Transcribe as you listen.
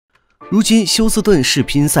如今休斯顿世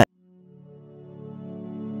乒赛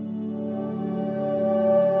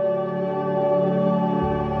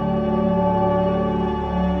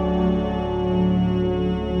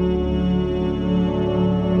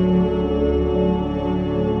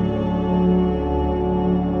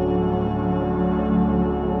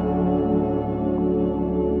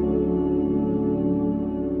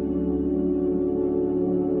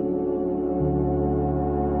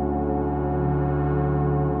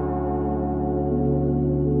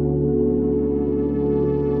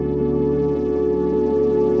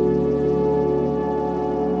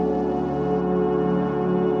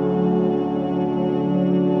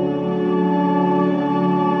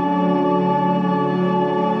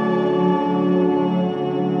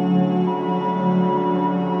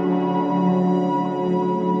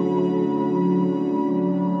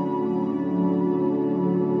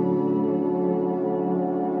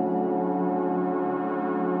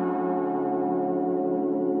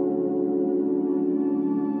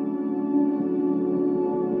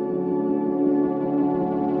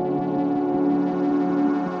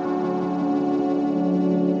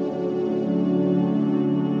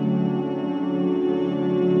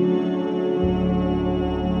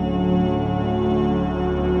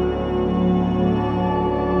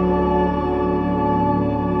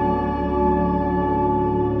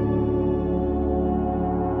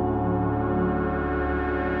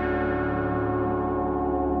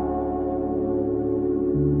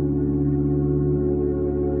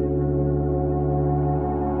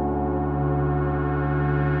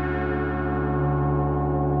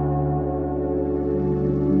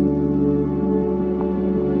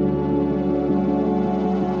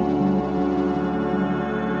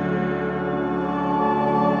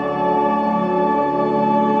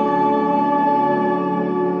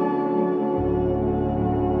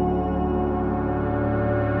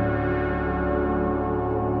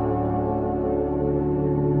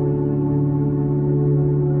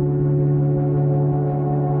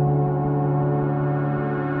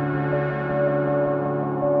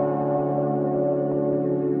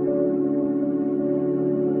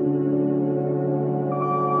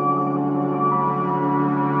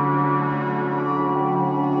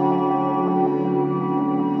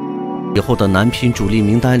以后的男乒主力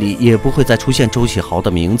名单里也不会再出现周启豪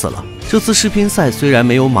的名字了。这次世乒赛虽然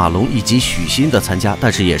没有马龙以及许昕的参加，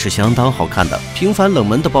但是也是相当好看的。频繁冷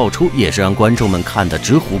门的爆出也是让观众们看得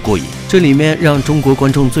直呼过瘾。这里面让中国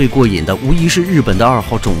观众最过瘾的，无疑是日本的2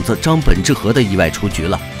号种子张本智和的意外出局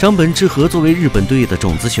了。张本智和作为日本队的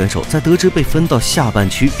种子选手，在得知被分到下半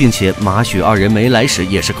区，并且马许2人没来时，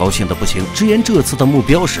也是高兴的不行，直言这次的目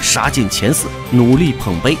标是杀进前4，努力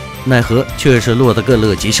捧杯。奈何却是落得个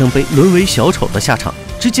乐极生悲，沦为小丑的下场，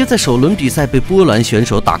直接在首轮比赛被波兰选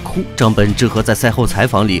手打哭。张本智和在赛后采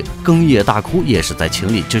访里哽咽大哭，也是在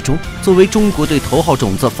情理之中。作为中国队头号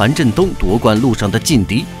种子樊振东夺冠路上的劲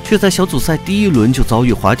敌，却在小组赛第1轮就遭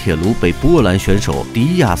遇滑铁卢，被波兰选手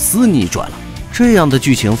迪亚斯逆转了。这样的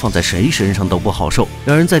剧情放在谁身上都不好受。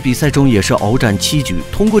两人在比赛中也是鏖战7局。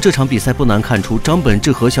通过这场比赛不难看出，张本智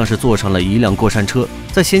和像是坐上了一辆过山车，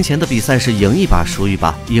在先前的比赛是赢一把输一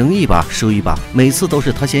把，赢一把输一把，每次都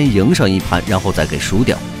是他先赢上一盘，然后再给输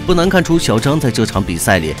掉。不难看出小张在这场比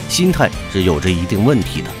赛里心态是有着一定问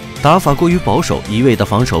题的。打法过于保守，一味的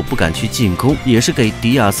防守，不敢去进攻，也是给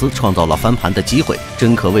迪亚斯创造了翻盘的机会，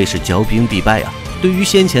真可谓是骄兵必败啊。对于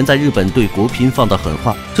先前在日本对国乒放的狠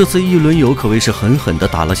话，这次一轮游可谓是狠狠地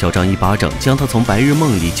打了小张一巴掌，将他从白日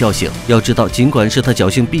梦里叫醒。要知道，尽管是他侥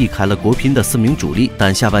幸避开了国乒的4名主力，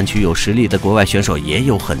但下半区有实力的国外选手也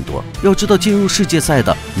有很多。要知道，进入世界赛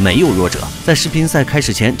的没有弱者。在世乒赛开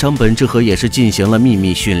始前，张本智和也是进行了秘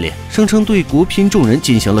密训练，声称对国乒众人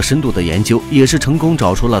进行了深度的研究，也是成功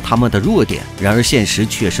找出了他们的弱点。然而现实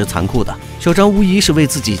确实残酷的，小张无疑是为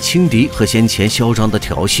自己轻敌和先前嚣张的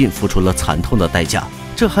挑衅付出了惨痛的代价。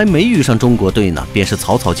这还没遇上中国队呢，便是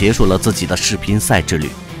草草结束了自己的世乒赛之旅。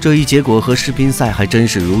这一结果和世乒赛还真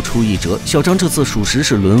是如出一辙，小张这次属实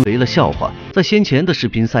是沦为了笑话。在先前的世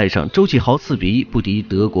乒赛上，周启豪4比1不敌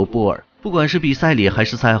德国波尔。不管是比赛里还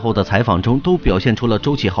是赛后的采访中，都表现出了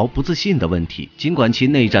周启豪不自信的问题。尽管其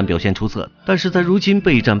内战表现出色，但是在如今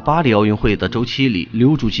备战巴黎奥运会的周期里，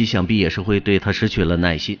刘主席想必也是会对他失去了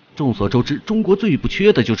耐心。众所周知，中国最不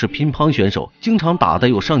缺的就是乒乓选手，经常打的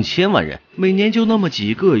有上千万人，每年就那么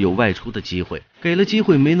几个有外出的机会。给了机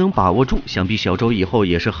会没能把握住，想必小周以后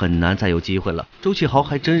也是很难再有机会了。周启豪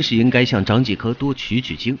还真是应该向张继科多取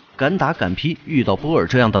经，敢打敢拼，遇到波尔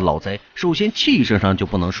这样的老贼，首先气势上就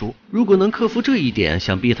不能输。如果能克服这一点，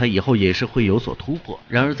想必他以后也是会有所突破。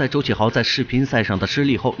然而在周启豪在世乒赛上的失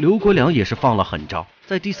利后，刘国梁也是放了狠招。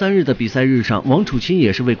在第3日的比赛日上，王楚钦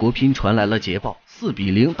也是为国乒传来了捷报，4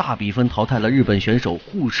比0大比分淘汰了日本选手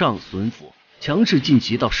户上隼辅，强势晋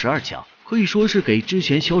级到12强。可以说是给之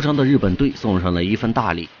前嚣张的日本队送上了一份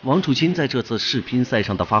大礼。王楚钦在这次世乒赛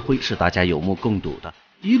上的发挥是大家有目共睹的，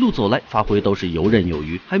一路走来发挥都是游刃有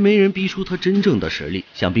余，还没人逼出他真正的实力。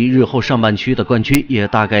想必日后上半区的冠军也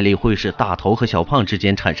大概率会是大头和小胖之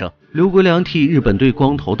间产生。刘国梁替日本队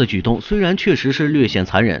光头的举动虽然确实是略显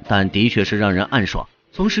残忍，但的确是让人暗爽。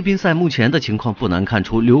从世乒赛目前的情况不难看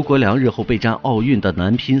出，刘国梁日后备战奥运的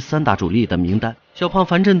男乒3大主力的名单。小胖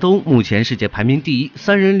樊振东目前世界排名第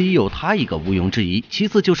1，3人里有他一个毋庸置疑。其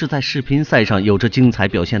次就是在世乒赛上有着精彩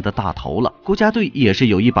表现的大头了，国家队也是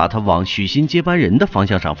有意把他往许昕接班人的方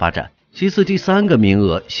向上发展。其次第3个名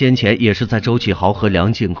额先前也是在周启豪和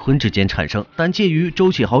梁靖昆之间产生，但介于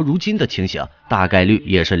周启豪如今的情形，大概率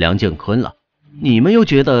也是梁靖昆了。你们又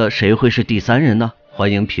觉得谁会是第3人呢？欢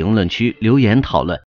迎评论区留言讨论。